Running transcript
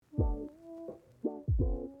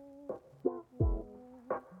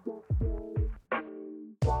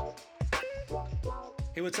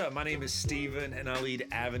Hey, what's up? My name is Steven, and I lead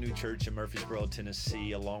Avenue Church in Murfreesboro,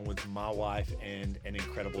 Tennessee, along with my wife and an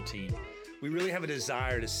incredible team. We really have a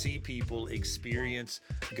desire to see people experience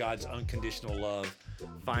God's unconditional love,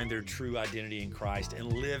 find their true identity in Christ,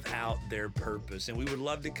 and live out their purpose. And we would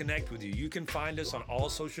love to connect with you. You can find us on all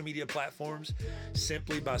social media platforms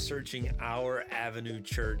simply by searching Our Avenue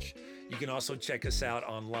Church. You can also check us out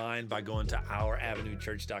online by going to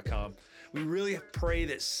ouravenuechurch.com. We really pray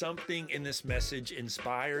that something in this message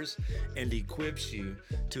inspires and equips you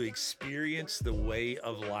to experience the way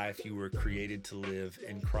of life you were created to live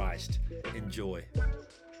in Christ. Enjoy.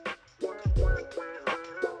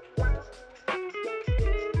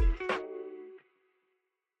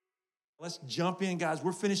 Let's jump in, guys.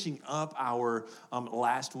 We're finishing up our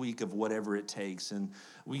last week of Whatever It Takes. And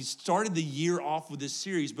we started the year off with this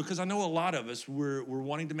series because I know a lot of us, we're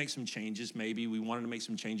wanting to make some changes. Maybe we wanted to make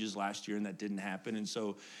some changes last year and that didn't happen. And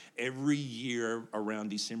so every year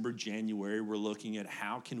around December, January, we're looking at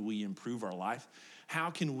how can we improve our life?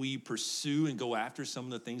 How can we pursue and go after some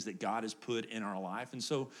of the things that God has put in our life? And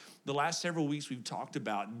so the last several weeks, we've talked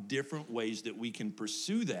about different ways that we can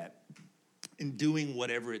pursue that in doing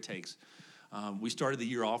whatever it takes. We started the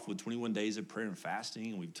year off with 21 days of prayer and fasting,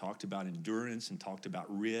 and we've talked about endurance and talked about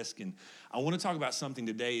risk. And I want to talk about something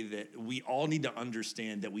today that we all need to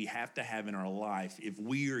understand that we have to have in our life if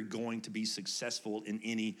we are going to be successful in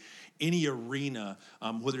any arena,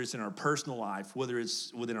 whether it's in our personal life, whether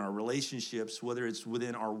it's within our relationships, whether it's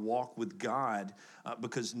within our walk with God,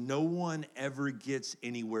 because no one ever gets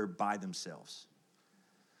anywhere by themselves.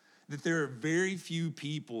 That there are very few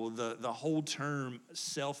people, the whole term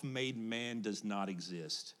self-made man does not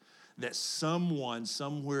exist. That someone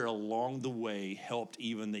somewhere along the way helped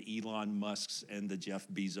even the Elon Musks and the Jeff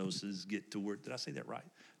Bezoses get to work. Did I say that right?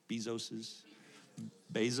 Bezoses?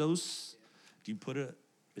 Bezos? Do you put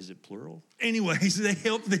is it plural? Anyways, they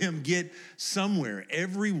help them get somewhere.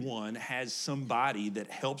 Everyone has somebody that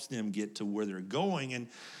helps them get to where they're going. And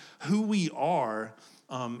who we are,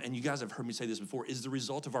 and you guys have heard me say this before, is the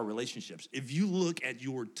result of our relationships. If you look at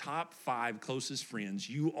your top 5 closest friends,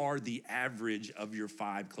 you are the average of your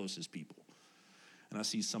 5 closest people. And I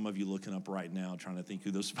see some of you looking up right now trying to think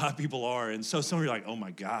who those 5 people are. And so some of you are like, oh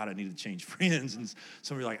my God, I need to change friends. And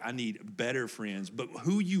some of you are like, I need better friends. But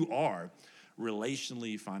who you are,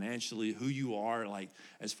 relationally, financially, who you are, like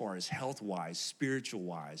as far as health-wise,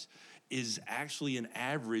 spiritual-wise, is actually an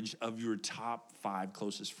average of your top 5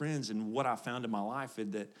 closest friends. And what I found in my life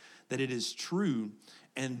is that it is true,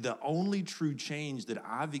 and the only true change that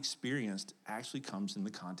I've experienced actually comes in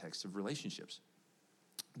the context of relationships,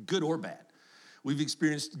 good or bad. We've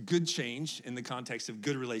experienced good change in the context of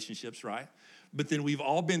good relationships, right? But then we've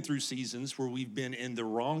all been through seasons where we've been in the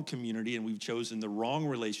wrong community and we've chosen the wrong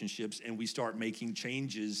relationships, and we start making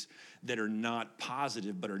changes that are not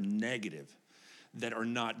positive but are negative, that are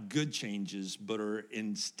not good changes but are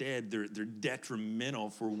instead they're detrimental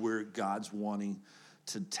for where God's wanting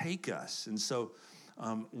to take us. And so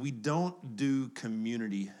we don't do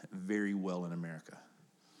community very well in America.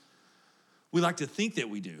 We like to think that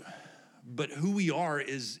we do. But who we are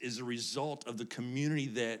is a result of the community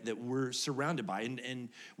that we're surrounded by. And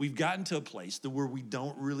we've gotten to a place where we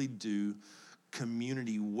don't really do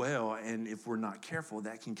community well. And if we're not careful,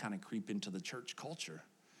 that can kind of creep into the church culture.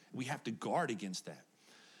 We have to guard against that.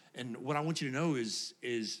 And what I want you to know is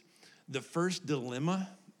the first dilemma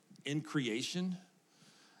in creation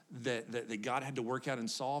that God had to work out and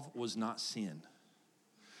solve was not sin.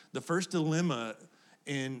 The first dilemma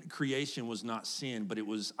in creation was not sin, but it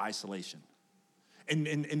was isolation.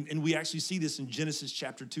 And we actually see this in Genesis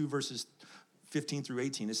chapter 2, verses 15 through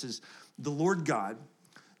 18. It says, the Lord God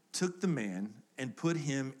took the man and put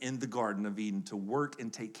him in the Garden of Eden to work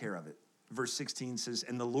and take care of it. Verse 16 says,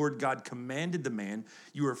 and the Lord God commanded the man,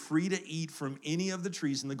 you are free to eat from any of the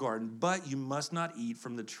trees in the garden, but you must not eat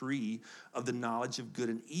from the tree of the knowledge of good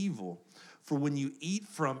and evil. For when you eat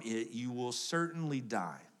from it, you will certainly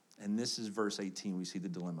die. And this is verse 18, we see the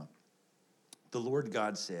dilemma. The Lord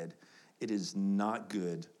God said, it is not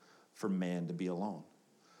good for man to be alone.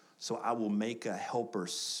 So I will make a helper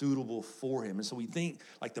suitable for him. And so we think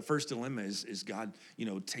like the first dilemma is God,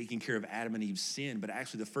 taking care of Adam and Eve's sin. But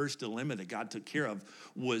actually the first dilemma that God took care of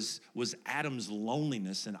was Adam's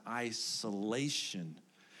loneliness and isolation.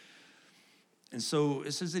 And so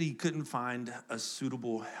it says that he couldn't find a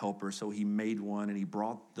suitable helper, so he made one, and he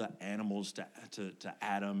brought the animals to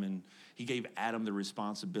Adam, and he gave Adam the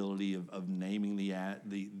responsibility of naming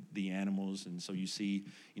the animals. And so you see,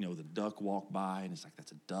 the duck walk by, and it's like,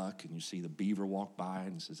 that's a duck, and you see the beaver walk by,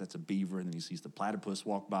 and it says, that's a beaver, and then he sees the platypus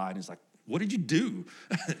walk by, and it's like, what did you do?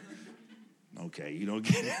 Okay, you don't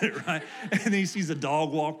get it, right? And then he sees a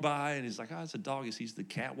dog walk by, and he's like, oh, it's a dog. He sees the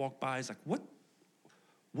cat walk by. He's like,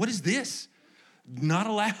 what is this? Not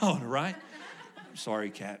allowed, right? Sorry,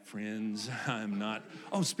 cat friends, I'm not.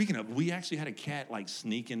 Oh, speaking of, we actually had a cat like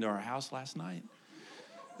sneak into our house last night.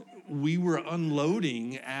 We were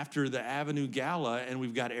unloading after the Avenue Gala, and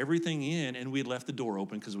we've got everything in, and we had left the door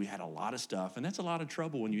open because we had a lot of stuff, and that's a lot of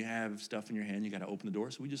trouble when you have stuff in your hand. You got to open the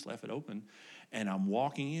door, so we just left it open, and I'm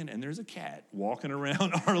walking in, and there's a cat walking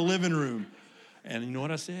around our living room, and you know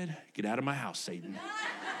what I said? Get out of my house, Satan.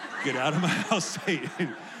 Get out of my house,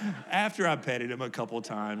 Satan. After I petted him a couple of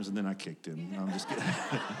times, and then I kicked him. I'm just kidding.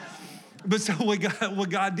 But so what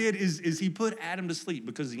God did is he put Adam to sleep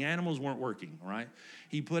because the animals weren't working, right?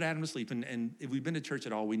 He put Adam to sleep. And if we've been to church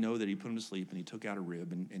at all, we know that he put him to sleep and he took out a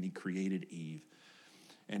rib and he created Eve.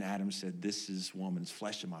 And Adam said, this is woman's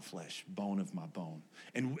flesh of my flesh, bone of my bone.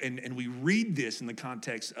 And we read this in the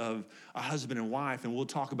context of a husband and wife, and we'll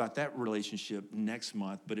talk about that relationship next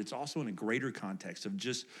month, but it's also in a greater context of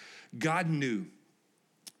just God knew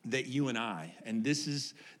that you and I, and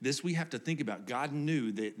this we have to think about, God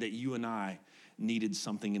knew that you and I needed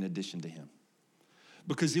something in addition to him.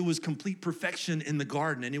 Because it was complete perfection in the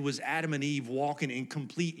garden, and it was Adam and Eve walking in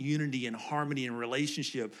complete unity and harmony and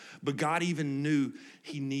relationship. But God even knew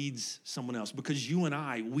he needs someone else, because you and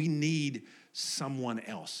I, we need someone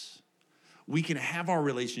else. We can have our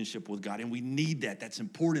relationship with God, and we need that. That's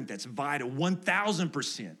important. That's vital,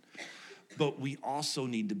 1,000%. But we also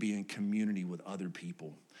need to be in community with other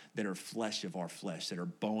people that are flesh of our flesh, that are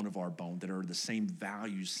bone of our bone, that are the same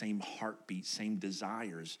values, same heartbeat, same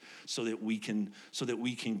desires, so that we can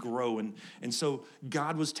grow. And so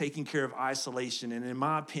God was taking care of isolation. And in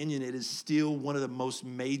my opinion, it is still one of the most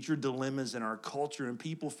major dilemmas in our culture. And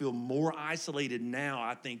people feel more isolated now,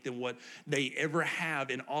 I think, than what they ever have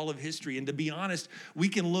in all of history. And to be honest, we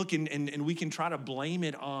can look and we can try to blame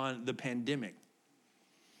it on the pandemic.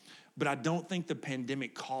 But I don't think the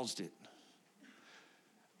pandemic caused it.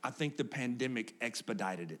 I think the pandemic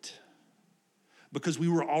expedited it, because we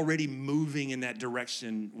were already moving in that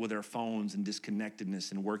direction with our phones and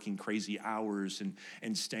disconnectedness and working crazy hours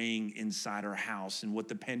and staying inside our house. And what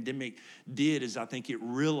the pandemic did is I think it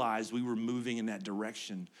realized we were moving in that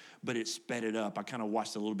direction, but it sped it up. I kind of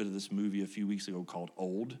watched a little bit of this movie a few weeks ago called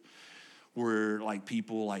Old, where like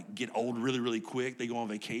people like get old really, really quick. They go on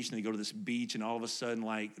vacation, they go to this beach, and all of a sudden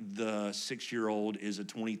like the 6-year-old is a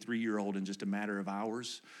 23-year-old in just a matter of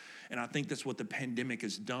hours. And I think that's what the pandemic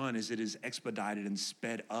has done, is it has expedited and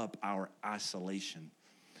sped up our isolation,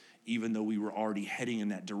 even though we were already heading in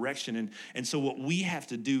that direction. And so what we have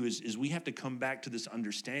to do is we have to come back to this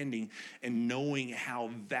understanding and knowing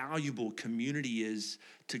how valuable community is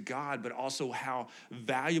to God, but also how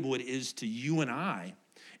valuable it is to you and I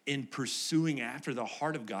in pursuing after the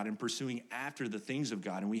heart of God and pursuing after the things of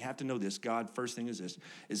God. And we have to know this. God, first thing is this,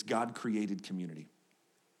 is God created community.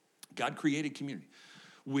 God created community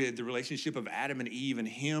with the relationship of Adam and Eve and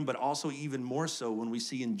him, but also even more so when we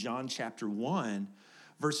see in John chapter 1,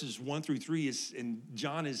 verses 1 through 3, and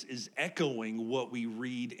John is echoing what we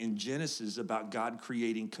read in Genesis about God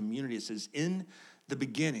creating community. It says, in the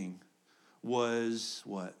beginning was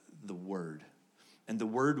what? The Word. And the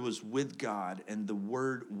Word was with God, and the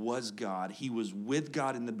Word was God. He was with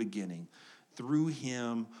God in the beginning. Through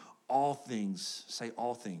him, all things, say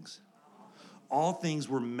all things. All things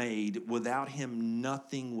were made. Without him,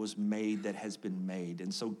 nothing was made that has been made.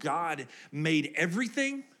 And so God made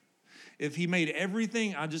everything. If he made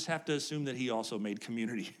everything, I just have to assume that he also made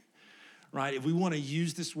community. Right? If we want to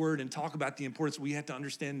use this word and talk about the importance, we have to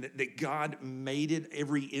understand that God made it,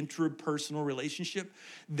 every intrapersonal relationship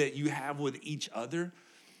that you have with each other,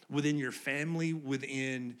 within your family,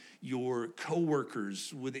 within your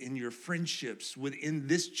coworkers, within your friendships, within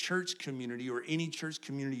this church community or any church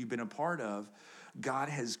community you've been a part of. God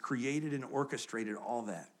has created and orchestrated all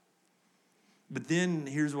that. But then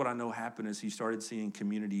here's what I know happened is he started seeing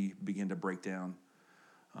community begin to break down.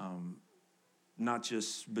 Not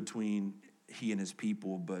just between he and his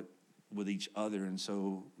people, but with each other. And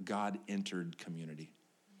so God entered community.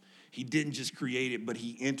 He didn't just create it, but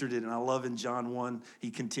he entered it. And I love in John 1, he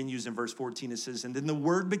continues in verse 14, it says, and then the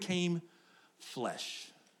Word became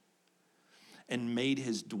flesh and made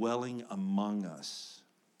his dwelling among us.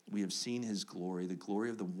 We have seen his glory, the glory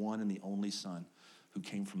of the one and the only Son who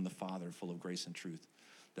came from the Father, full of grace and truth.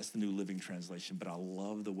 That's the New Living Translation, but I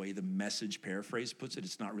love the way the Message paraphrase puts it.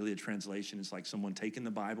 It's not really a translation. It's like someone taking the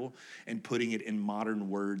Bible and putting it in modern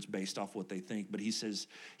words based off what they think. But he says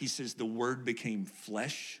the Word became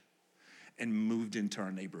flesh and moved into our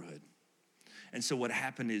neighborhood. And so what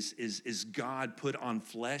happened is God put on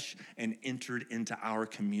flesh and entered into our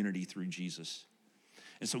community through Jesus.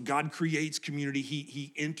 And so God creates community,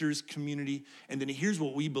 he enters community, and then here's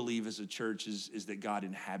what we believe as a church is that God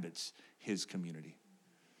inhabits his community.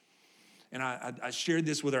 And I shared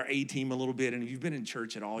this with our A team a little bit, and if you've been in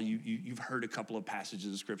church at all, you've heard a couple of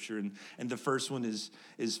passages of scripture, and the first one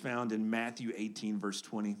is found in Matthew 18, verse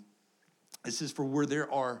 20. It says, "For where there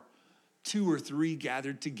are 2 or 3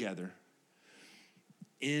 gathered together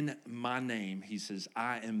in my name," he says,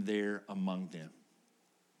 "I am there among them."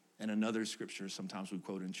 And another scripture sometimes we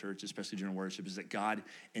quote in church, especially during worship, is that God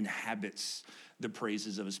inhabits the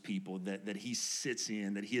praises of his people, that he sits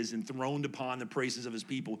in, that he is enthroned upon the praises of his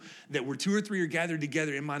people, that where 2 or 3 are gathered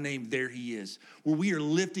together in my name, there he is. Where we are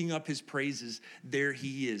lifting up his praises, there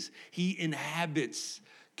he is. He inhabits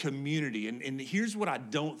community. And here's what I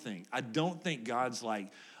don't think. I don't think God's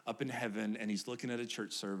like up in heaven and he's looking at a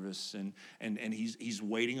church service and he's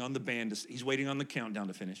waiting on the band, he's waiting on the countdown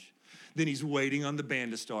to finish. Then he's waiting on the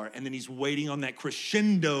band to start. And then he's waiting on that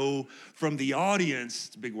crescendo from the audience.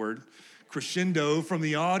 It's a big word. Crescendo from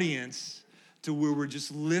the audience to where we're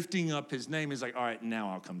just lifting up his name. He's like, all right,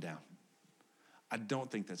 now I'll come down. I don't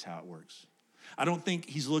think that's how it works. I don't think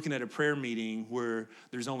he's looking at a prayer meeting where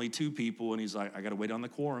there's only 2 people and he's like, I got to wait on the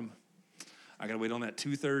quorum. I got to wait on that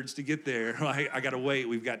 2/3 to get there. I got to wait.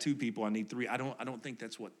 We've got 2 people. I need 3. I don't think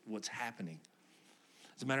that's what's happening.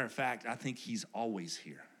 As a matter of fact, I think he's always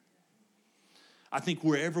here. I think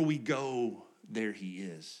wherever we go, there he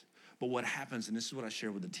is. But what happens, and this is what I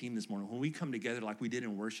shared with the team this morning, when we come together like we did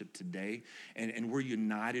in worship today, and we're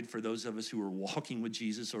united for those of us who are walking with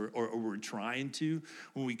Jesus or we're trying to,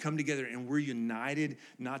 when we come together and we're united,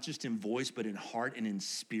 not just in voice, but in heart and in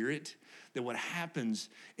spirit, that what happens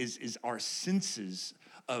is our senses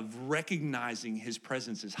of recognizing his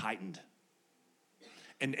presence is heightened.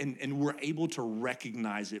 And we're able to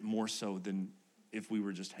recognize it more so than if we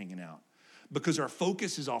were just hanging out. Because our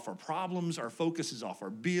focus is off our problems, our focus is off our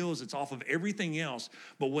bills, it's off of everything else.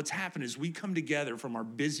 But what's happened is we come together from our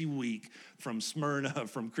busy week, from Smyrna,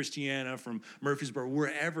 from Christiana, from Murfreesboro,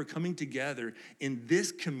 wherever, coming together in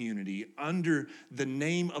this community under the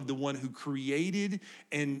name of the one who created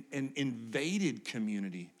and invaded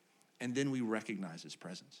community. And then we recognize his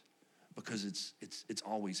presence because it's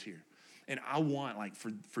always here. And I want, like,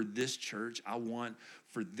 for this church, I want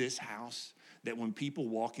for this house, that when people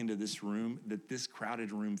walk into this room, that this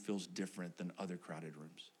crowded room feels different than other crowded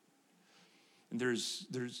rooms. And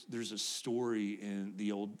there's a story in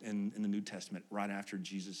the New Testament right after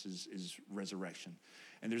Jesus' resurrection.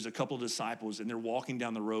 And there's a couple of disciples, and they're walking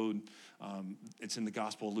down the road. It's in the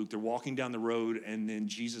Gospel of Luke. They're walking down the road, and then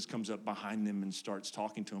Jesus comes up behind them and starts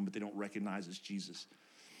talking to them, but they don't recognize it's Jesus.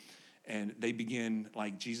 And they begin,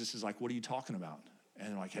 like, Jesus is like, what are you talking about?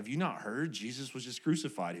 And like, have you not heard? Jesus was just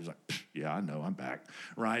crucified. He was like, yeah, I know, I'm back,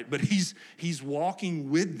 right? But he's walking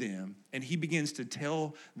with them, and he begins to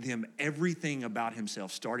tell them everything about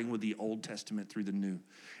himself, starting with the Old Testament through the New.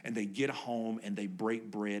 And they get home, and they break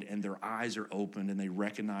bread, and their eyes are opened, and they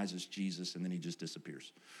recognize it's Jesus, and then he just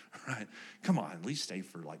disappears, right? Come on, at least stay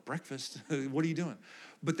for, like, breakfast. What are you doing?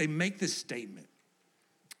 But they make this statement.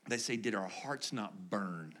 They say, did our hearts not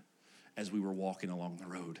burn as we were walking along the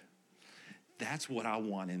road? That's what I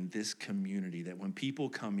want in this community, that when people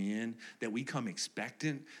come in, that we come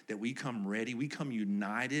expectant, that we come ready, we come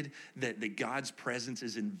united, that God's presence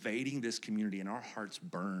is invading this community and our hearts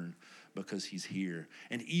burn because he's here.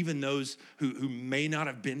 And even those who may not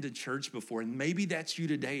have been to church before, and maybe that's you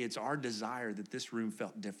today, it's our desire that this room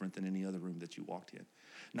felt different than any other room that you walked in.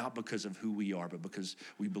 Not because of who we are, but because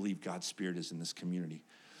we believe God's Spirit is in this community.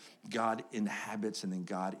 God inhabits and then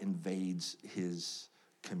God invades his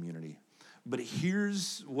community. But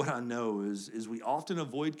here's what I know is we often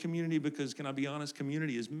avoid community because, can I be honest,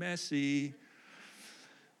 community is messy.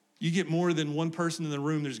 You get more than one person in the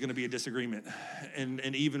room, there's going to be a disagreement. And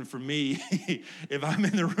even for me, if I'm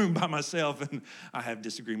in the room by myself, and I have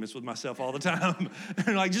disagreements with myself all the time,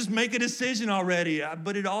 and like, just make a decision already.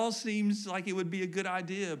 But it all seems like it would be a good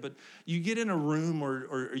idea. But you get in a room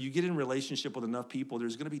or you get in a relationship with enough people,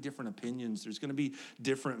 there's going to be different opinions. There's going to be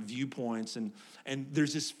different viewpoints. And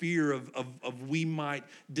there's this fear of we might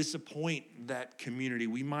disappoint that community.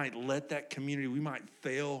 We might let that community, we might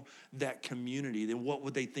fail that community. Then what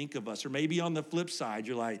would they think of us? Or maybe on the flip side,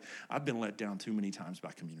 you're like, I've been let down too many times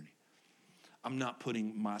by community. I'm not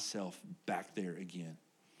putting myself back there again.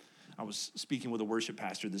 I was speaking with a worship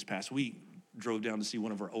pastor this past week, drove down to see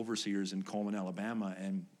one of our overseers in Coleman, Alabama,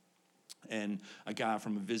 and a guy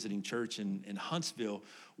from a visiting church in Huntsville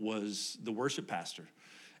was the worship pastor.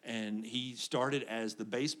 And he started as the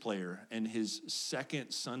bass player, and his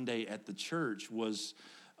second Sunday at the church was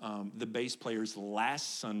the bass player's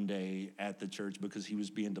last Sunday at the church because he was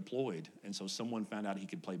being deployed. And so someone found out he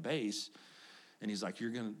could play bass, and he's like,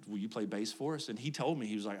 will you play bass for us? And he told me,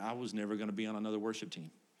 he was like, I was never gonna be on another worship team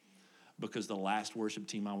because the last worship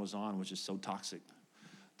team I was on was just so toxic.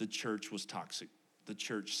 The church was toxic. The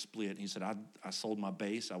church split. He said, I sold my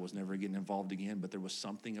bass. I was never getting involved again, but there was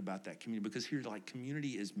something about that community. Because here, like, community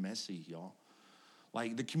is messy, y'all.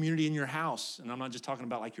 Like the community in your house, and I'm not just talking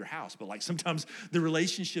about like your house, but like sometimes the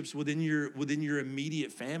relationships within your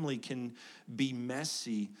immediate family can be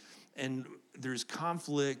messy, and there's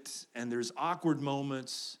conflict, and there's awkward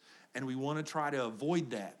moments, and we want to try to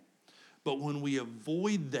avoid that. But when we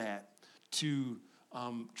avoid that to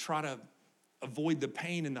try to avoid the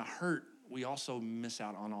pain and the hurt, we also miss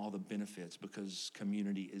out on all the benefits because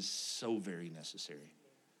community is so very necessary.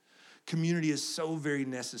 Community is so very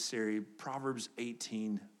necessary. Proverbs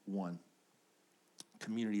 18:1.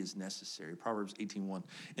 Community is necessary. Proverbs 18:1.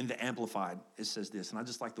 In the Amplified, it says this, and I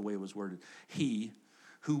just like the way it was worded. He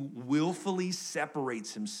who willfully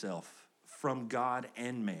separates himself from God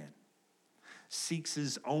and man seeks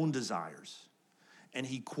his own desires, and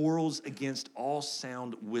he quarrels against all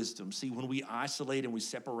sound wisdom. See, when we isolate and we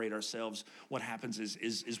separate ourselves, what happens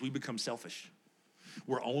is we become selfish.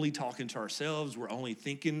 We're only talking to ourselves. We're only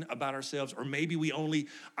thinking about ourselves. Or maybe we only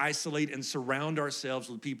isolate and surround ourselves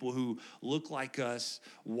with people who look like us,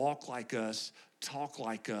 walk like us, talk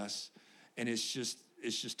like us. And it's just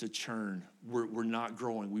a churn. We're not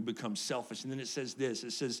growing. We become selfish. And then it says this.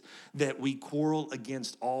 It says that we quarrel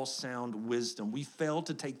against all sound wisdom. We fail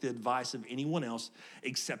to take the advice of anyone else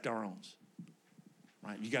except our own.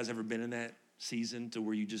 Right? You guys ever been in that season to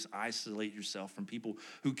where you just isolate yourself from people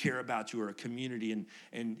who care about you or a community,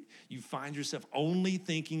 and you find yourself only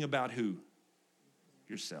thinking about who?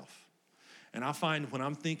 Yourself. And I find when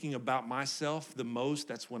I'm thinking about myself the most,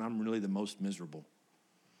 that's when I'm really the most miserable.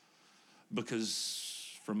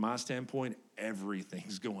 Because from my standpoint,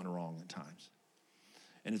 everything's going wrong at times.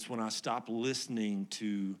 And it's when I stop listening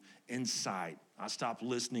to insight, I stop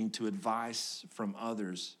listening to advice from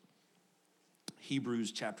others.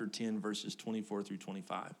 Hebrews chapter 10, verses 24 through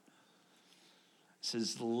 25. It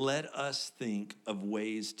says, let us think of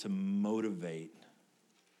ways to motivate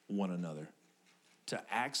one another to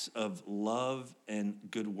acts of love and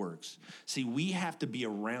good works. See, we have to be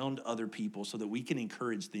around other people so that we can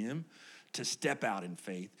encourage them to step out in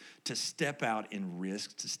faith, to step out in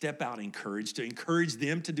risk, to step out in courage, to encourage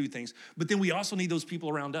them to do things. But then we also need those people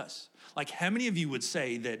around us. Like, how many of you would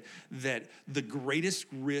say that the greatest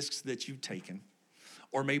risks that you've taken,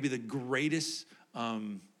 or maybe the greatest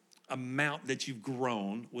amount that you've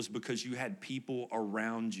grown, was because you had people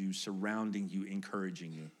around you, surrounding you,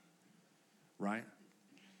 encouraging you, right?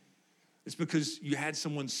 It's because you had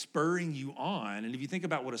someone spurring you on. And if you think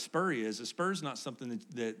about what a spur is not something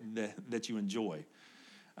that you enjoy.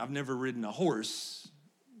 I've never ridden a horse,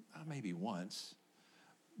 maybe once,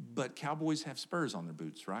 but cowboys have spurs on their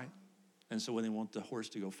boots, right? And so when they want the horse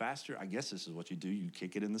to go faster, I guess this is what you do. You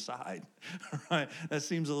kick it in the side, right? That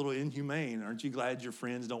seems a little inhumane. Aren't you glad your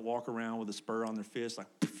friends don't walk around with a spur on their fist like,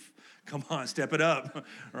 come on, step it up,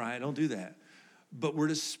 right? Don't do that. But we're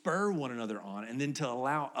to spur one another on, and then to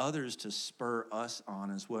allow others to spur us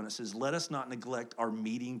on as well. And it says, let us not neglect our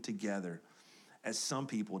meeting together, as some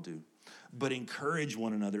people do, but encourage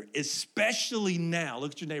one another, especially now.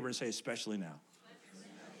 Look at your neighbor and say, especially now.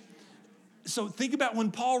 So think about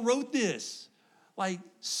when Paul wrote this, like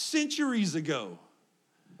centuries ago.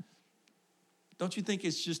 Don't you think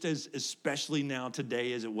it's just as especially now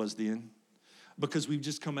today as it was then? Because we've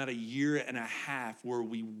just come out a year and a half where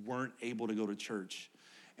we weren't able to go to church.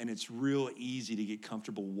 And it's real easy to get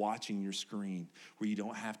comfortable watching your screen where you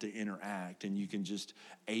don't have to interact and you can just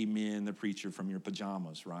amen the preacher from your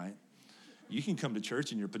pajamas, right? You can come to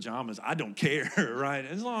church in your pajamas. I don't care, right?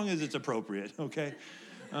 As long as it's appropriate, okay?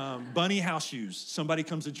 Bunny house shoes. Somebody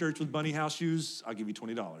comes to church with bunny house shoes, I'll give you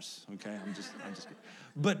 $20, okay? I'm just kidding.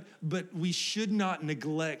 But we should not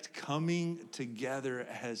neglect coming together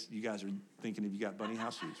as you guys are thinking if you got bunny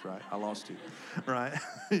house shoes, right? I lost you, right?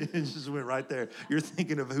 It just went right there. You're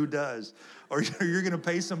thinking of who does. Or you're going to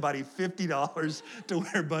pay somebody $50 to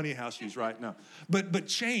wear bunny house shoes, right? No. But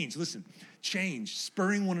change, listen, change,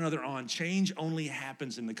 spurring one another on, change only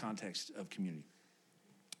happens in the context of community.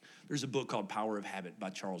 There's a book called Power of Habit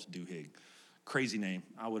by Charles Duhigg. Crazy name.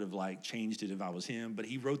 I would have changed it if I was him, but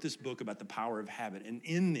he wrote this book about the power of habit. And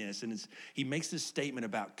in this, he makes this statement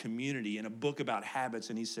about community in a book about habits,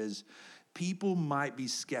 and he says, people might be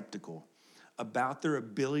skeptical about their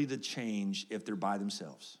ability to change if they're by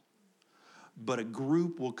themselves. but a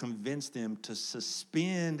group will convince them to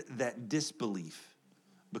suspend that disbelief.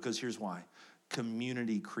 Because here's why.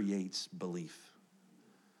 Community creates belief.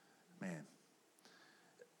 Man,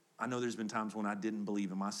 I know there's been times when I didn't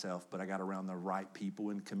believe in myself, but I got around the right people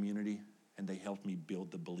in community, and they helped me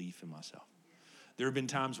build the belief in myself. There have been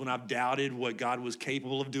times when I've doubted what God was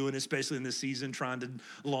capable of doing, especially in this season, trying to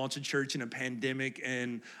launch a church in a pandemic.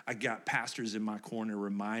 And I got pastors in my corner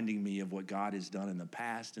reminding me of what God has done in the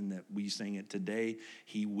past and that we sing it today.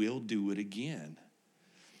 He will do it again.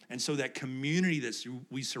 And so that community that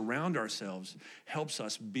we surround ourselves helps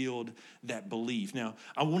us build that belief. Now,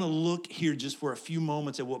 I want to look here just for a few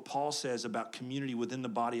moments at what Paul says about community within the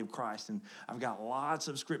body of Christ. And I've got lots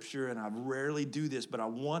of scripture, and I rarely do this, but I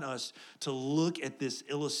want us to look at this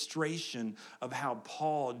illustration of how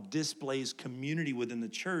Paul displays community within the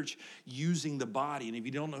church using the body. And if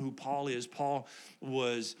you don't know who Paul is, Paul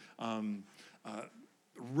was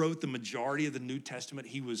wrote the majority of the New Testament.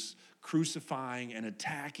 He was crucifying and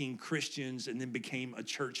attacking Christians and then became a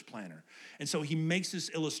church planner. And so he makes this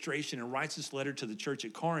illustration and writes this letter to the church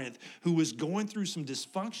at Corinth, who was going through some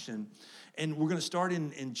dysfunction. And we're going to start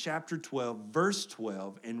in chapter 12, verse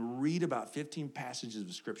 12, and read about 15 passages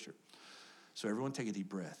of scripture. So everyone take a deep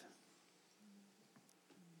breath.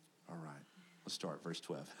 All right, let's start verse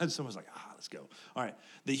 12. And someone's like, let's go. All right,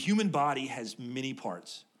 the human body has many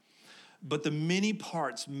parts, but the many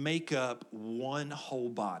parts make up one whole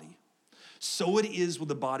body. So it is with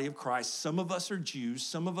the body of Christ. Some of us are Jews,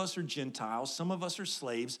 some of us are Gentiles, some of us are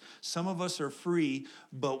slaves, some of us are free,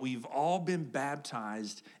 but we've all been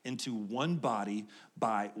baptized into one body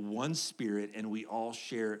by one Spirit, and we all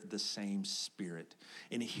share the same Spirit.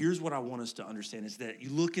 And here's what I want us to understand is that you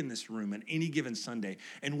look in this room on any given Sunday,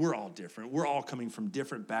 and we're all different. We're all coming from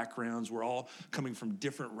different backgrounds. We're all coming from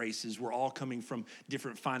different races. We're all coming from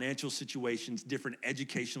different financial situations, different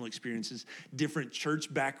educational experiences, different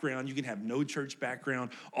church background. You can have no church background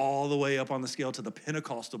all the way up on the scale to the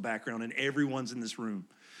Pentecostal background, and everyone's in this room.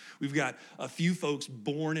 We've got a few folks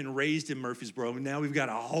born and raised in Murfreesboro, and now we've got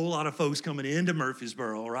a whole lot of folks coming into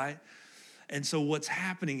Murfreesboro, right? And so what's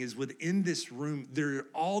happening is within this room, there are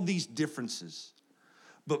all these differences.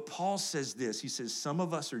 But Paul says this, he says, some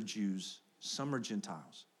of us are Jews, some are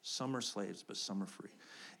Gentiles, some are slaves, but some are free.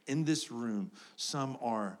 In this room, some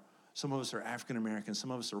of us are African American,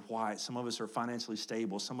 some of us are white, some of us are financially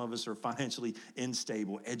stable, some of us are financially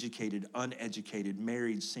unstable, educated, uneducated,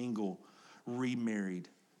 married, single, remarried.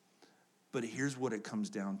 But here's what it comes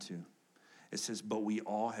down to. It says, but we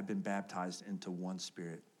all have been baptized into one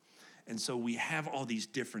Spirit. And so we have all these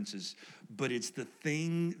differences, but it's the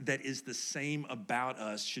thing that is the same about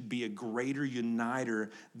us should be a greater uniter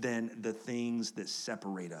than the things that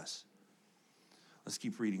separate us. Let's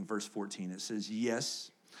keep reading verse 14. It says,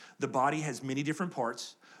 yes, the body has many different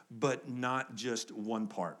parts, but not just one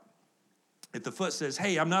part. If the foot says,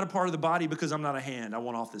 hey, I'm not a part of the body because I'm not a hand, I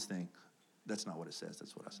want off this thing. That's not what it says.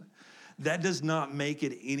 That's what I say. That does not make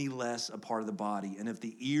it any less a part of the body. And if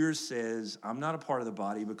the ear says, I'm not a part of the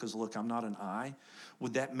body because, look, I'm not an eye,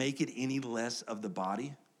 would that make it any less of the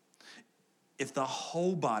body? If the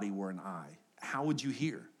whole body were an eye, how would you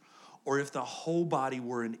hear? Or if the whole body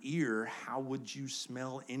were an ear, how would you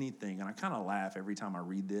smell anything? And I kind of laugh every time I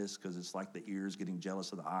read this because it's like the ear is getting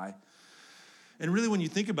jealous of the eye. And really, when you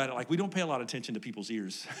think about it, like we don't pay a lot of attention to people's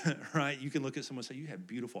ears, right? You can look at someone and say, you have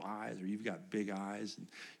beautiful eyes, or you've got big eyes. And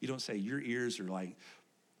you don't say your ears are like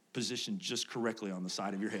positioned just correctly on the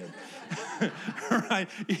side of your head, right?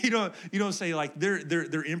 You don't say like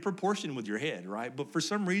they're in proportion with your head, right? But for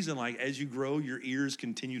some reason, like as you grow, your ears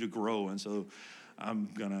continue to grow. And so I'm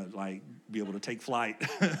gonna like be able to take flight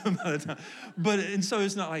by the time. And so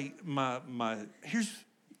it's not like here's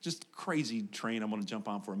just crazy train I'm going to jump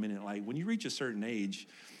on for a minute. Like when you reach a certain age,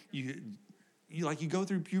 you go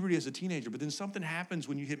through puberty as a teenager, but then something happens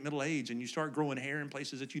when you hit middle age and you start growing hair in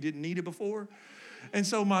places that you didn't need it before. And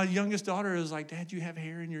so my youngest daughter is like, Dad, you have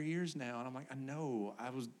hair in your ears now. And I'm like, I know.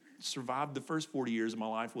 Survived the first 40 years of my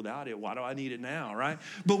life without it. Why do I need it now, right?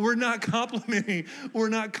 But we're not complimenting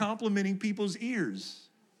people's ears,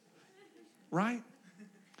 right?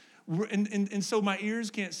 And so my ears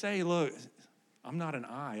can't say, look, I'm not an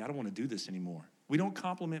eye. I don't want to do this anymore. We don't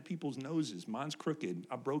compliment people's noses. Mine's crooked.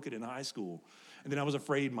 I broke it in high school. And then I was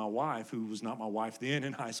afraid my wife, who was not my wife then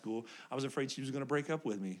in high school, I was afraid she was going to break up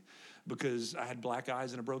with me because I had black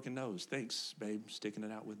eyes and a broken nose. Thanks, babe, sticking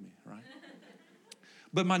it out with me, right?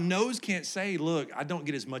 But my nose can't say, look, I don't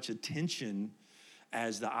get as much attention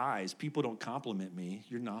as the eyes. People don't compliment me.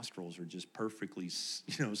 Your nostrils are just perfectly,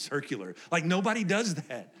 circular. Like nobody does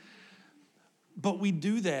that. But we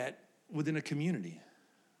do that within a community.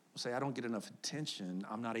 say, I don't get enough attention.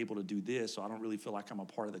 I'm not able to do this, so I don't really feel like I'm a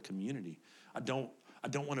part of the community. I don't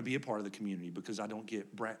want to be a part of the community because I don't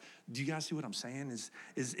get Do you guys see what I'm saying?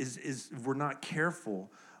 Is we're not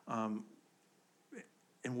careful, and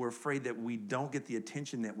we're afraid that we don't get the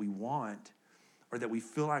attention that we want or that we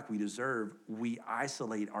feel like we deserve. We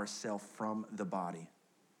isolate ourselves from the body.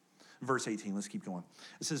 Verse 18, let's keep going.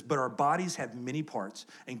 It says, but our bodies have many parts,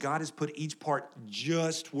 and God has put each part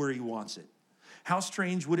just where he wants it. How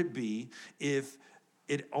strange would it be if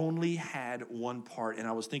it only had one part? And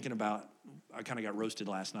I was thinking about, I kind of got roasted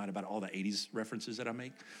last night about all the 80s references that I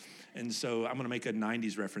make. And so I'm going to make a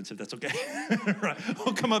 90s reference, if that's okay. Right.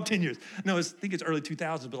 I'll come up 10 years. No, I think it's early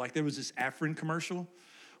 2000s, but like there was this Afrin commercial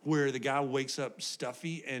where the guy wakes up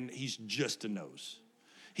stuffy and he's just a nose.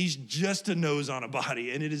 He's just a nose on a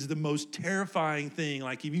body, and it is the most terrifying thing.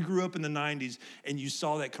 Like if you grew up in the 90s and you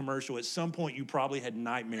saw that commercial, at some point you probably had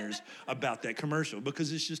nightmares about that commercial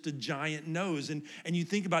because it's just a giant nose. And you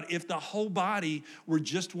think about if the whole body were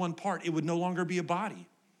just one part, it would no longer be a body.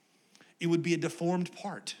 It would be a deformed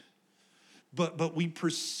part. But we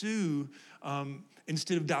pursue,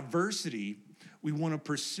 instead of diversity, we want to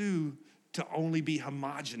pursue to only be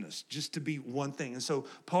homogenous, just to be one thing. And so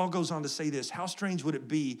Paul goes on to say this, how strange would it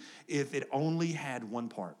be if it only had one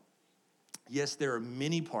part? Yes, there are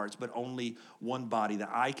many parts, but only one body. The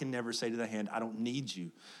eye can never say to the hand, I don't need you.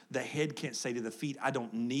 The head can't say to the feet, I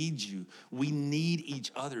don't need you. We need each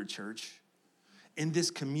other, church. In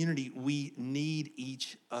this community, we need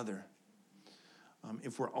each other.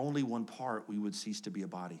 If we're only one part, we would cease to be a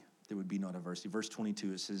body. There would be no diversity. Verse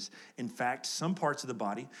 22, it says, in fact, some parts of the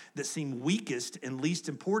body that seem weakest and least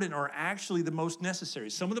important are actually the most necessary.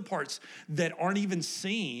 Some of the parts that aren't even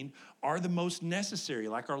seen are the most necessary,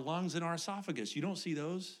 like our lungs and our esophagus. You don't see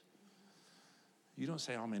those. You don't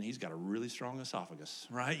say, oh man, he's got a really strong esophagus,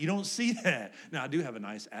 right? You don't see that. Now, I do have a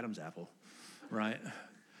nice Adam's apple, right?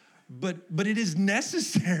 But it is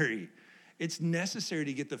necessary. It's necessary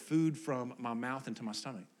to get the food from my mouth into my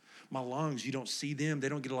stomach. My lungs, you don't see them. They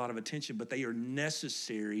don't get a lot of attention, but they are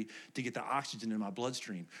necessary to get the oxygen in my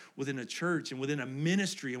bloodstream. Within a church and within a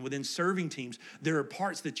ministry and within serving teams, there are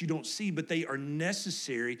parts that you don't see, but they are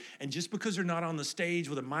necessary. And just because they're not on the stage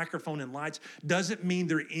with a microphone and lights doesn't mean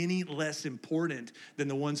they're any less important than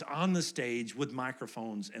the ones on the stage with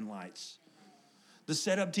microphones and lights. The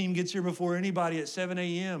setup team gets here before anybody at 7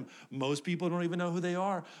 a.m. Most people don't even know who they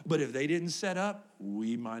are. But if they didn't set up,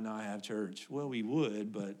 we might not have church. Well, we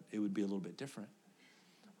would, but it would be a little bit different,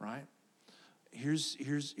 right? Here's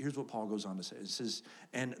what Paul goes on to say. It says,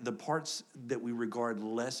 and the parts that we regard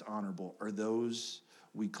less honorable are those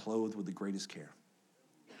we clothe with the greatest care.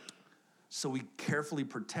 So we carefully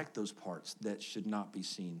protect those parts that should not be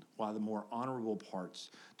seen, while the more honorable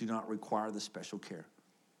parts do not require the special care.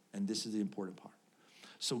 And this is the important part.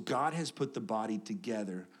 So God has put the body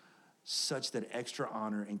together such that extra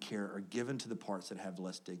honor and care are given to the parts that have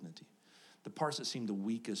less dignity. The parts that seem the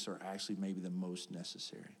weakest are actually maybe the most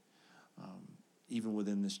necessary. Even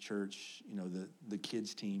within this church, you know, the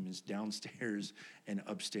kids team is downstairs and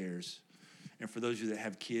upstairs. And for those of you that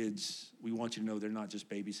have kids, we want you to know they're not just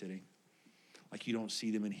babysitting. Like you don't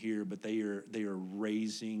see them in here, but they are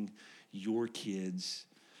raising your kids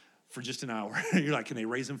for just an hour. You're like, can they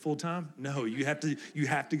raise them full time? No, you have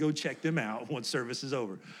to go check them out once service is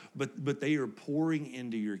over. But they are pouring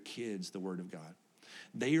into your kids the word of God.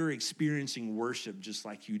 They are experiencing worship just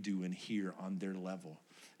like you do in here on their level.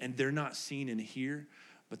 And they're not seen in here,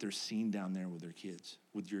 but they're seen down there with their kids,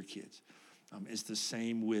 with your kids. It's the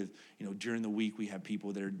same with, you know, during the week we have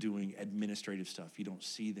people that are doing administrative stuff. You don't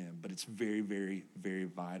see them, but it's very, very, very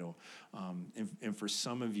vital. And for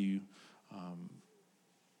some of you,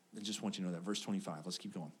 I just want you to know that. Verse 25, let's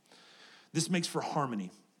keep going. This makes for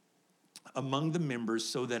harmony among the members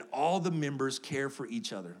so that all the members care for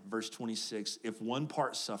each other. Verse 26, if one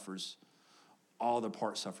part suffers, all the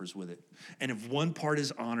part suffers with it. And if one part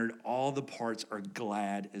is honored, all the parts are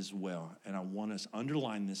glad as well. And I want us to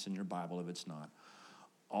underline this in your Bible if it's not.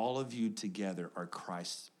 All of you together are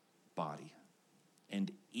Christ's body,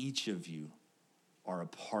 and each of you are a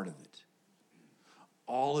part of it.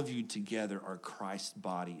 All of you together are Christ's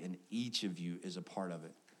body, and each of you is a part of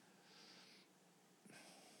it.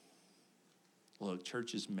 Look,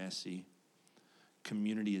 church is messy.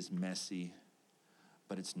 Community is messy,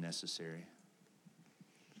 but it's necessary.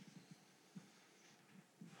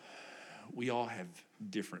 We all have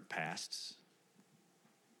different pasts.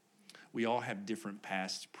 We all have different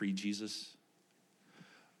pasts pre-Jesus.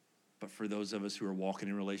 But for those of us who are walking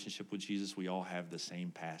in relationship with Jesus, we all have the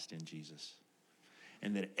same past in Jesus.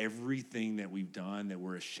 and that everything that we've done that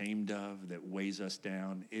we're ashamed of, that weighs us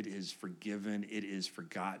down, it is forgiven, it is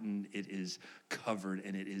forgotten, it is covered,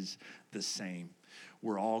 and it is the same.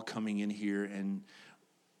 We're all coming in here, and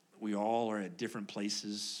we all are at different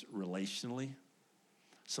places relationally.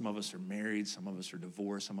 Some of us are married, some of us are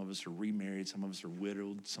divorced, some of us are remarried, some of us are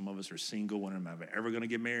widowed, some of us are single, wondering, am I ever gonna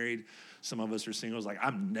get married? Some of us are singles, like,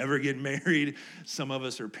 I'm never getting married. Some of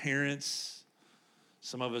us are parents.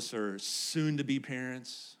 Some of us are soon to be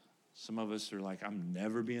parents. Some of us are like, I'm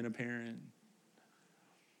never being a parent.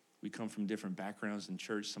 We come from different backgrounds in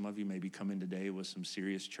church. Some of you maybe come in today with some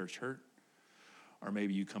serious church hurt, or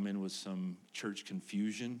maybe you come in with some church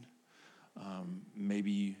confusion.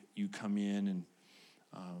 Maybe you come in and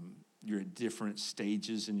you're at different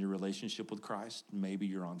stages in your relationship with Christ. Maybe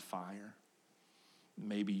you're on fire.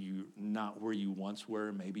 Maybe you're not where you once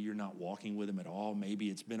were. Maybe you're not walking with him at all. Maybe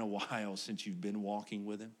it's been a while since you've been walking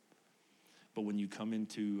with him. But when you come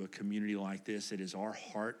into a community like this, it is our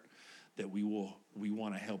heart that we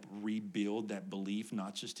want to help rebuild that belief,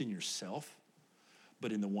 not just in yourself,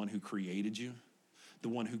 but in the one who created you, the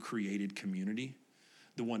one who created community,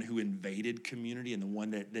 the one who invaded community, and the one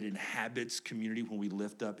that inhabits community when we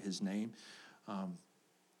lift up his name.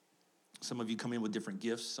 Some of you come in with different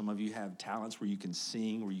gifts. Some of you have talents where you can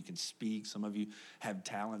sing, where you can speak. Some of you have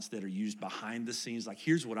talents that are used behind the scenes. Like,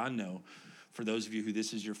 here's what I know. For those of you who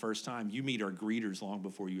this is your first time, you meet our greeters long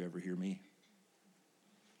before you ever hear me.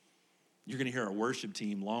 You're going to hear our worship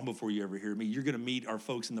team long before you ever hear me. You're going to meet our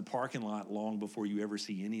folks in the parking lot long before you ever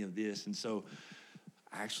see any of this. And so,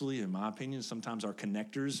 actually, in my opinion, sometimes our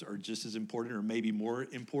connectors are just as important or maybe more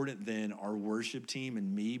important than our worship team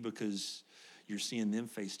and me, because you're seeing them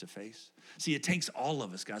face to face. See, it takes all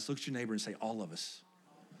of us, guys. Look at your neighbor and say, all of us.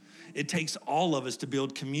 It takes all of us to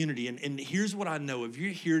build community. And here's what I know. If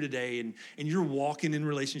you're here today and you're walking in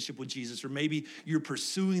relationship with Jesus, or maybe you're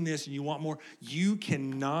pursuing this and you want more, you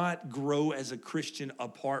cannot grow as a Christian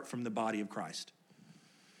apart from the body of Christ.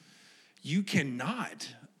 You cannot.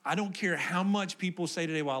 I don't care how much people say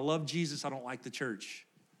today, well, I love Jesus, I don't like the church.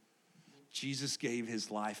 Jesus gave his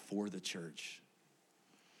life for the church.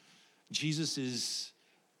 Jesus is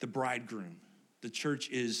the bridegroom. The church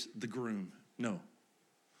is the groom. No.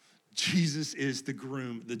 Jesus is the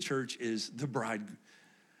groom. The church is the bride.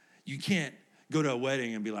 You can't go to a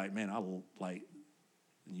wedding and be like, man,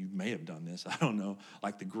 you may have done this, I don't know.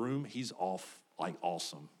 Like the groom, he's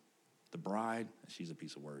awesome. The bride, she's a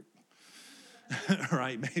piece of work.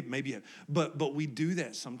 Right? Maybe. But we do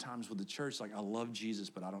that sometimes with the church. Like, I love Jesus,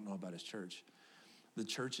 but I don't know about his church. The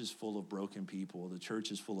church is full of broken people. The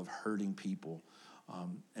church is full of hurting people.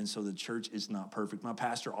 And so the church is not perfect. My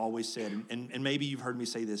pastor always said, and maybe you've heard me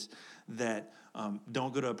say this, that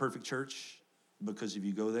don't go to a perfect church, because if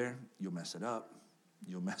you go there, you'll mess it up.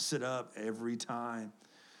 You'll mess it up every time.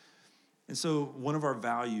 And so one of our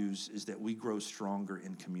values is that we grow stronger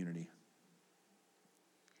in community.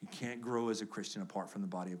 You can't grow as a Christian apart from the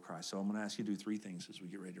body of Christ. So I'm going to ask you to do three things as we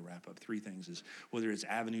get ready to wrap up. Three things is, whether it's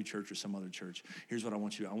Avenue Church or some other church, here's what I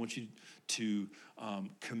want you to do. I want you to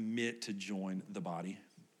commit to join the body.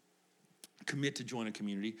 Commit to join a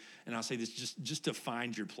community. And I'll say this, just to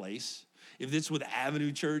find your place. If it's with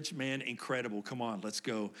Avenue Church, man, incredible. Come on, let's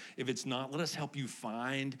go. If it's not, let us help you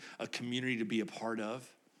find a community to be a part of.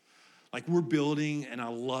 Like, we're building, and I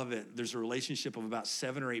love it. There's a relationship of about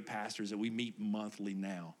 7 or 8 pastors that we meet monthly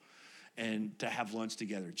now, and to have lunch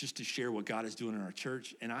together, just to share what God is doing in our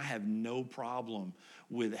church. And I have no problem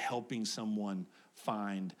with helping someone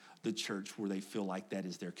find the church where they feel like that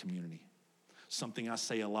is their community. Something I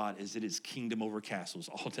say a lot is it is kingdom over castles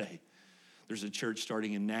all day. There's a church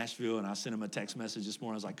starting in Nashville, and I sent him a text message this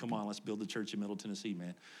morning. I was like, come on, let's build the church in Middle Tennessee,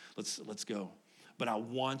 man. Let's go. But I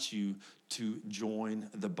want you to join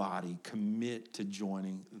the body. Commit to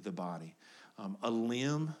joining the body. A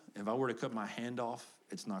limb, if I were to cut my hand off,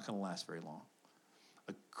 it's not going to last very long.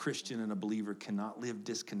 A Christian and a believer cannot live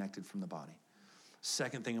disconnected from the body.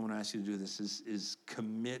 Second thing I want to ask you to do this is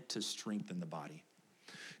commit to strengthen the body.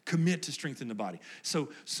 Commit to strengthen the body. So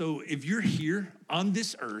if you're here on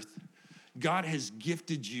this earth, God has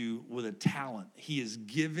gifted you with a talent. He is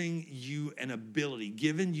given you an ability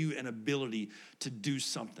to do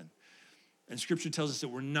something. And Scripture tells us that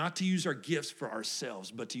we're not to use our gifts for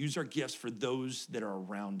ourselves, but to use our gifts for those that are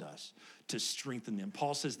around us, to strengthen them.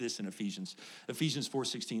 Paul says this in Ephesians. Ephesians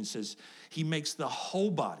 4:16 says, he makes the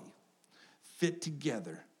whole body fit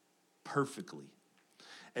together perfectly.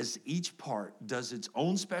 As each part does its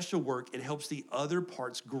own special work, it helps the other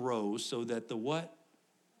parts grow so that the what?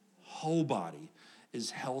 Whole body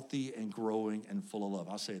is healthy and growing and full of love.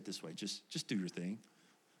 I'll say it this way, just do your thing,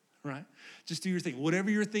 right? Just do your thing.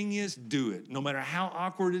 Whatever your thing is, do it. No matter how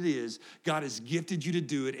awkward it is, God has gifted you to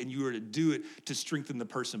do it, and you are to do it to strengthen the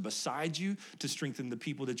person beside you, to strengthen the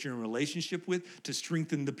people that you're in relationship with, to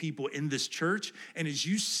strengthen the people in this church. And as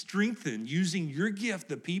you strengthen, using your gift,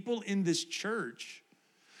 the people in this church,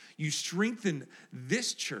 you strengthen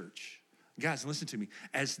this church. Guys, listen to me.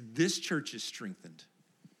 As this church is strengthened,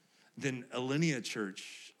 then Alinea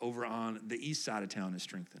Church over on the east side of town is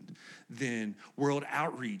strengthened. Then World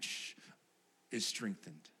Outreach is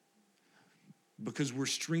strengthened. Because we're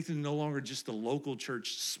strengthening no longer just the local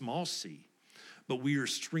church, small c, but we are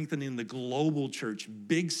strengthening the global church,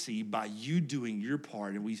 big C, by you doing your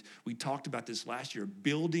part. And we talked about this last year,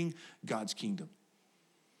 building God's kingdom.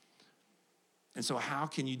 And so how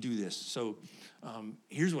can you do this? So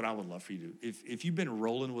here's what I would love for you to do. If you've been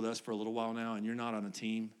rolling with us for a little while now and you're not on a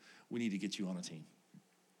team, we need to get you on a team.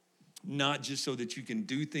 Not just so that you can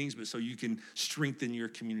do things, but so you can strengthen your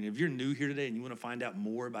community. If you're new here today and you want to find out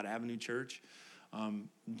more about Avenue Church,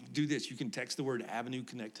 do this. You can text the word Avenue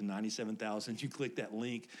Connect to 97,000. You click that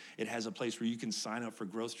link. It has a place where you can sign up for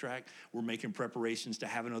Growth Track. We're making preparations to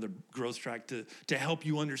have another Growth Track to help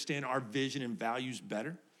you understand our vision and values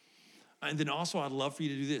better. And then also, I'd love for you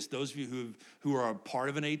to do this. Those of you who are a part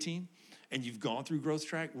of an A team and you've gone through Growth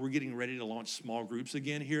Track, we're getting ready to launch small groups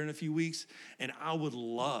again here in a few weeks. And I would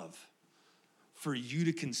love for you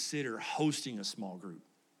to consider hosting a small group.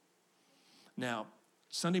 Now,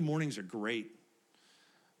 Sunday mornings are great,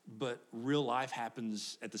 but real life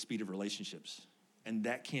happens at the speed of relationships. And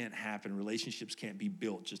that can't happen. Relationships can't be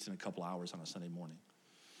built just in a couple hours on a Sunday morning.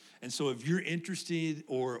 And so if you're interested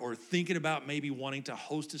or thinking about maybe wanting to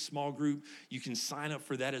host a small group, you can sign up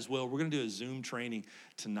for that as well. We're going to do a Zoom training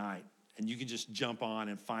tonight, and you can just jump on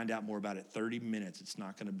and find out more about it. 30 minutes. It's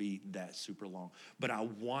not going to be that super long. But I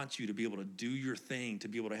want you to be able to do your thing, to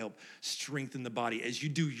be able to help strengthen the body. As you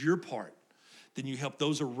do your part, then you help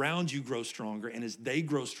those around you grow stronger. And as they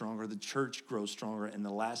grow stronger, the church grows stronger. And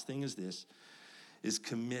the last thing is this, is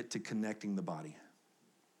commit to connecting the body.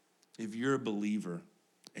 If you're a believer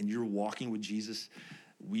and you're walking with Jesus,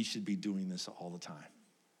 we should be doing this all the time.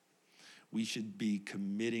 We should be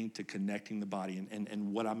committing to connecting the body.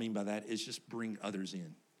 And what I mean by that is just bring others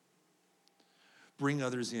in. Bring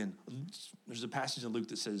others in. There's a passage in Luke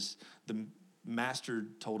that says the master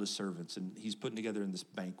told his servants, and he's putting together in this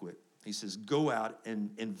banquet. He says, go out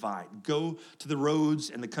and invite. Go to the roads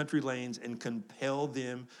and the country lanes and compel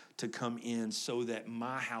them to come in so that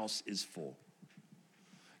my house is full.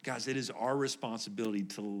 Guys, it is our responsibility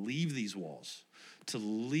to leave these walls, to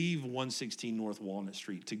leave 116 North Walnut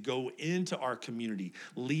Street, to go into our community,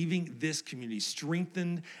 leaving this community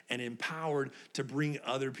strengthened and empowered to bring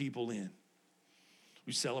other people in.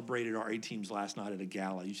 We celebrated our A teams last night at a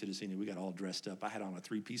gala. You should have seen it. We got all dressed up. I had on a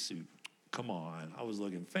 3-piece suit. Come on, I was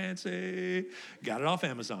looking fancy. Got it off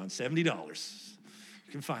Amazon, $70.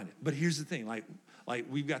 You can find it. But here's the thing, like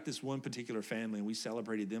we've got this one particular family, and we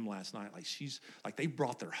celebrated them last night. They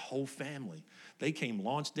brought their whole family. They came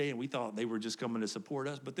launch day, and we thought they were just coming to support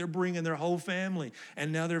us, but they're bringing their whole family,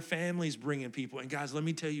 and now their family's bringing people. And guys, let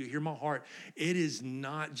me tell you, hear my heart, it is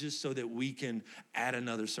not just so that we can add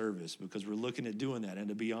another service, because we're looking at doing that. And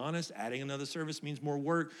to be honest, adding another service means more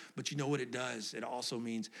work, but you know what it does? It also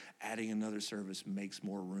means adding another service makes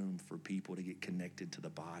more room for people to get connected to the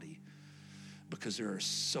body. Because there are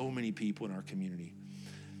so many people in our community.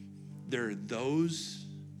 There are those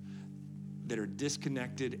that are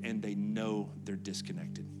disconnected and they know they're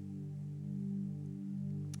disconnected.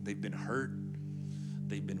 They've been hurt,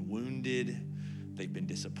 they've been wounded, they've been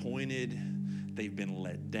disappointed, they've been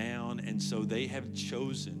let down, and so they have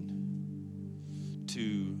chosen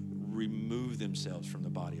to remove themselves from the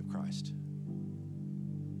body of Christ.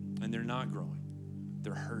 And they're not growing,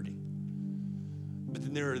 they're hurting. But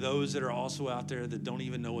then there are those that are also out there that don't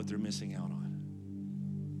even know what they're missing out on.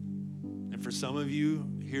 And for some of you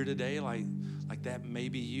here today, like that may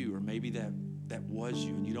be you, or maybe that was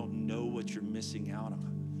you, and you don't know what you're missing out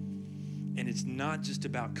on. And it's not just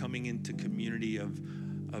about coming into community of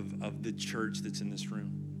the church that's in this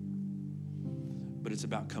room, but it's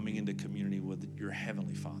about coming into community with your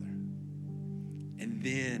Heavenly Father. And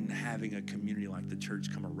then having a community like the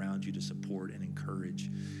church come around you to support and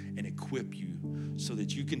encourage and equip you so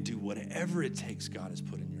that you can do whatever it takes God has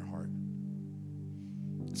put in your heart.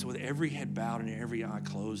 So with every head bowed and every eye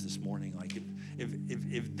closed this morning, like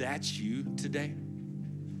if that's you today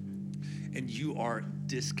and you are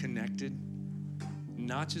disconnected,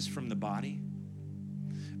 not just from the body,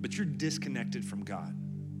 but you're disconnected from God.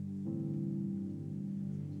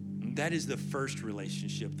 That is the first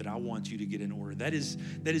relationship that I want you to get in order. That is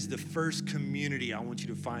the first community I want you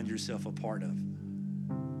to find yourself a part of.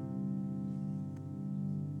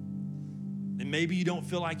 maybe you don't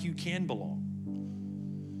feel like you can belong.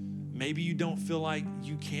 Maybe you don't feel like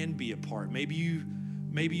you can be a part. Maybe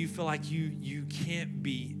you feel like you can't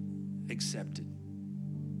be accepted.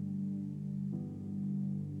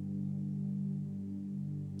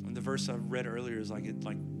 And the verse I read earlier is like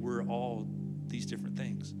we're all these different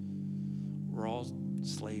things. We're all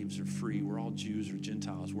slaves or free. We're all Jews or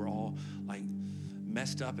Gentiles. We're all like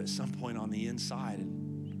messed up at some point on the inside.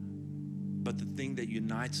 But the thing that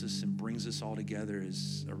unites us and brings us all together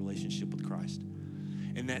is a relationship with Christ.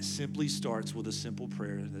 And that simply starts with a simple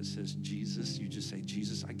prayer that says, Jesus, you just say,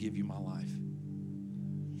 Jesus, I give you my life.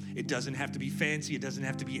 It doesn't have to be fancy. It doesn't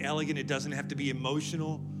have to be elegant. It doesn't have to be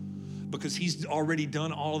emotional, because he's already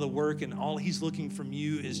done all of the work, and all he's looking from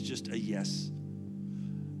you is just a yes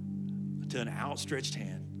to an outstretched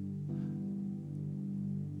hand,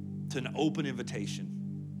 to an open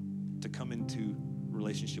invitation to come into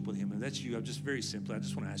relationship with him. And that's you. I'm just very simply, I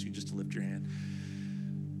just want to ask you just to lift your hand.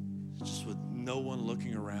 Just with no one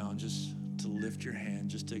looking around, just to lift your hand,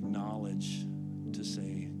 just to acknowledge, to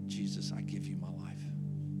say, Jesus, I give you my life.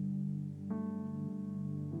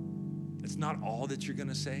 It's not all that you're going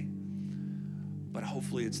to say, but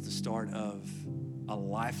hopefully it's the start of a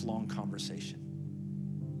lifelong conversation.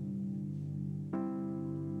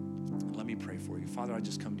 Let me pray for you. Father, I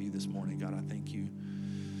just come to you this morning. God, I thank you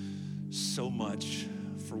so much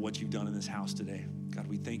for what you've done in this house today. God,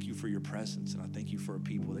 we thank you for your presence, and I thank you for a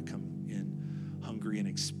people that come in hungry and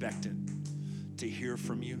expectant to hear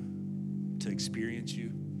from you, to experience you.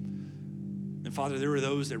 And Father, there were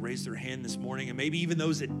those that raised their hand this morning, and maybe even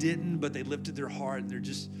those that didn't, but they lifted their heart, and they're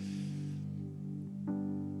just,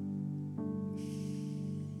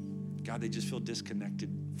 God, they just feel disconnected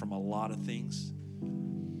from a lot of things,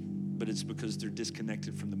 but it's because they're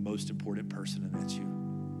disconnected from the most important person, and that's you.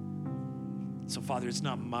 So, Father, it's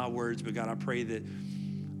not my words, but God, I pray that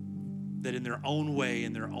in their own way,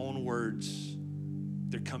 in their own words,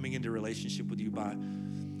 they're coming into relationship with you by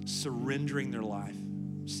surrendering their life,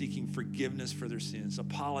 seeking forgiveness for their sins,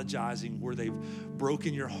 apologizing where they've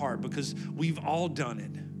broken your heart, because we've all done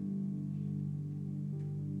it.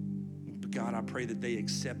 But God, I pray that they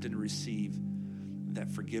accept and receive that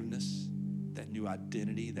forgiveness, that new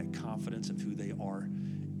identity, that confidence of who they are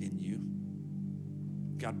in you.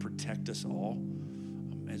 God, protect us all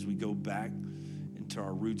as we go back into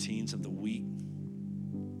our routines of the week.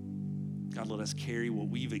 God, let us carry what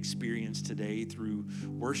we've experienced today through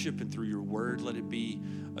worship and through your word. Let it be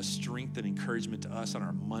a strength and encouragement to us on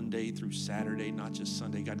our Monday through Saturday, not just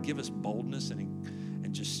Sunday. God, give us boldness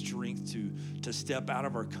and just strength to step out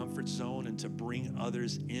of our comfort zone and to bring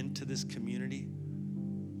others into this community.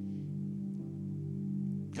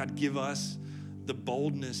 God, give us the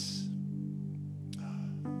boldness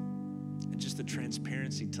and just the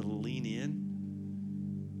transparency to lean in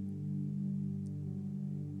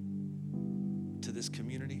to this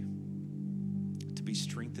community, to be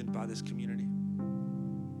strengthened by this community.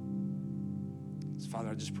 So, Father,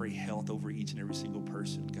 I just pray health over each and every single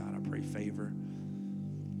person. God, I pray favor,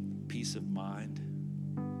 peace of mind,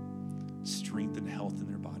 strength and health in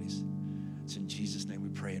their bodies. It's in Jesus' name we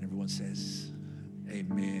pray, and everyone says,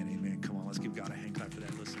 amen, amen. Come on, let's give God a hand clap for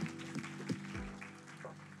that.